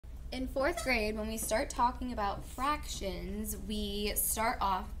In fourth grade, when we start talking about fractions, we start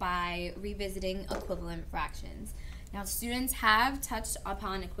off by revisiting equivalent fractions. Now, students have touched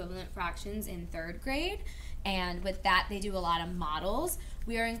upon equivalent fractions in third grade, and with that, they do a lot of models.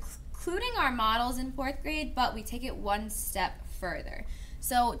 We are including our models in fourth grade, but we take it one step further.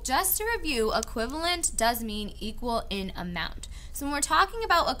 So just to review, equivalent does mean equal in amount. So when we're talking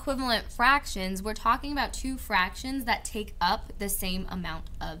about equivalent fractions, we're talking about two fractions that take up the same amount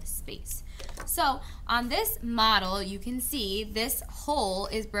of space. So on this model, you can see this whole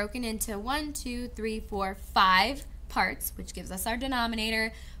is broken into 1, 2, 3, 4, 5 parts, which gives us our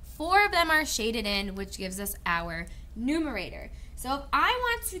denominator. 4 of them are shaded in, which gives us our numerator. So if I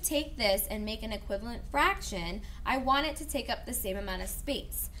want to take this and make an equivalent fraction, I want it to take up the same amount of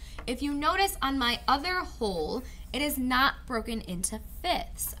space. If you notice on my other whole, it is not broken into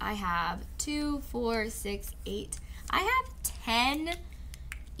fifths. I have 2, 4, 6, 8. I have 10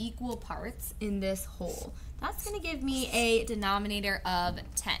 equal parts in this whole. That's going to give me a denominator of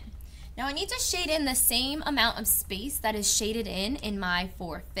 10. Now I need to shade in the same amount of space that is shaded in my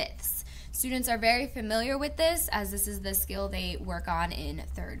 4/5. Students are very familiar with this, as this is the skill they work on in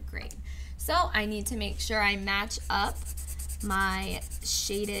third grade. So I need to make sure I match up my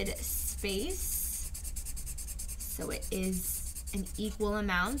shaded space so it is an equal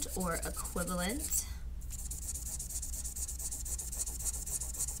amount or equivalent.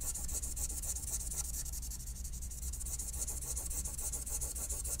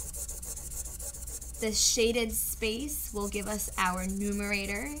 The shaded space will give us our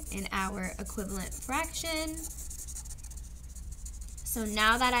numerator in our equivalent fraction. So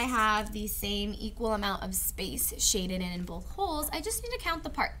now that I have the same equal amount of space shaded in both holes, I just need to count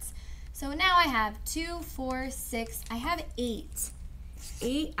the parts. So now I have 2, 4, 6, I have 8.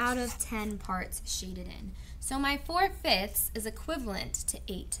 8 out of 10 parts shaded in. So my 4/5 is equivalent to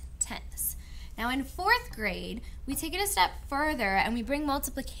 8/10. Now in fourth grade, we take it a step further and we bring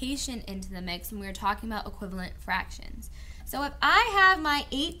multiplication into the mix when we're talking about equivalent fractions. So if I have my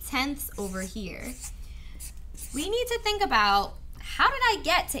 8/10 over here, we need to think about how did I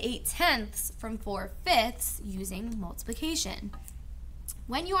get to 8/10 from 4/5 using multiplication?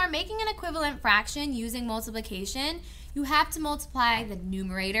 When you are making an equivalent fraction using multiplication, you have to multiply the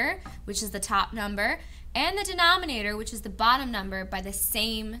numerator, which is the top number, and the denominator, which is the bottom number, by the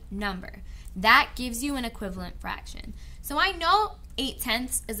same number. That gives you an equivalent fraction. So I know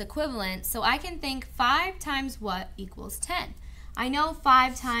 8/10 is equivalent, so I can think 5 times what equals 10. I know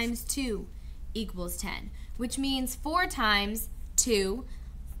 5 times 2 equals 10, which means 4 times 2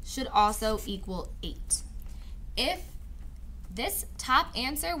 should also equal 8. If this top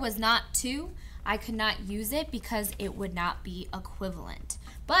answer was not 2, I could not use it because it would not be equivalent.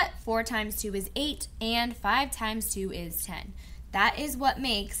 But 4 times 2 is 8, and 5 times 2 is 10. That is what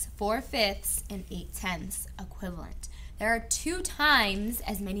makes 4/5 and 8/10 equivalent. There are 2 times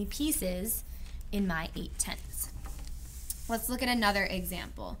as many pieces in my 8/10. Let's look at another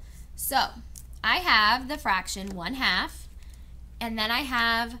example. So I have the fraction 1/2, and then I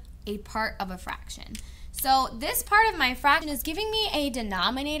have a part of a fraction. So this part of my fraction is giving me a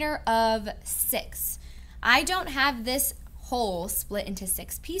denominator of 6. I don't have this whole split into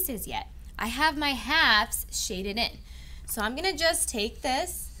 6 pieces yet. I have my halves shaded in. So I'm going to just take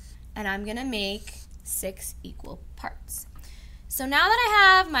this and I'm going to make 6 equal parts. So now that I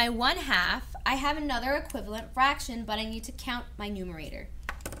have my 1/2, I have another equivalent fraction, but I need to count my numerator.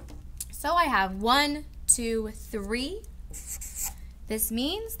 So I have 1, 2, 3. This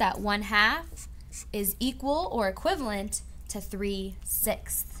means that 1/2 is equal or equivalent to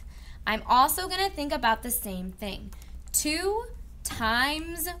 3/6. I'm also going to think about the same thing. 2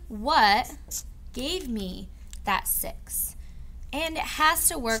 times what gave me that 6? And it has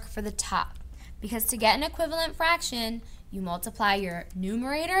to work for the top, because to get an equivalent fraction, you multiply your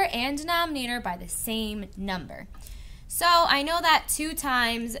numerator and denominator by the same number. So I know that 2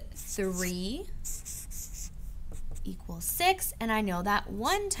 times 3 equals 6, and I know that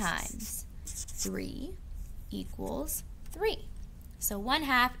 1 times 3 equals 3. So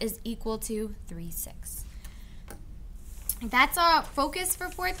 1/2 is equal to 3/6. That's our focus for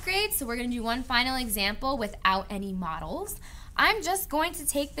fourth grade, so we're going to do one final example without any models. I'm just going to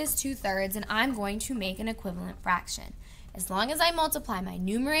take this 2/3 and I'm going to make an equivalent fraction. As long as I multiply my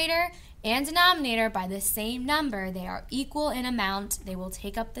numerator and denominator by the same number, they are equal in amount, they will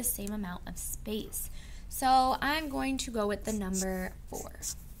take up the same amount of space. So I'm going to go with the number 4.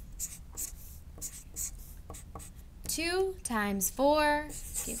 2 times 4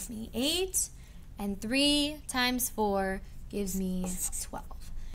 gives me 8, and 3 times 4 gives me 12.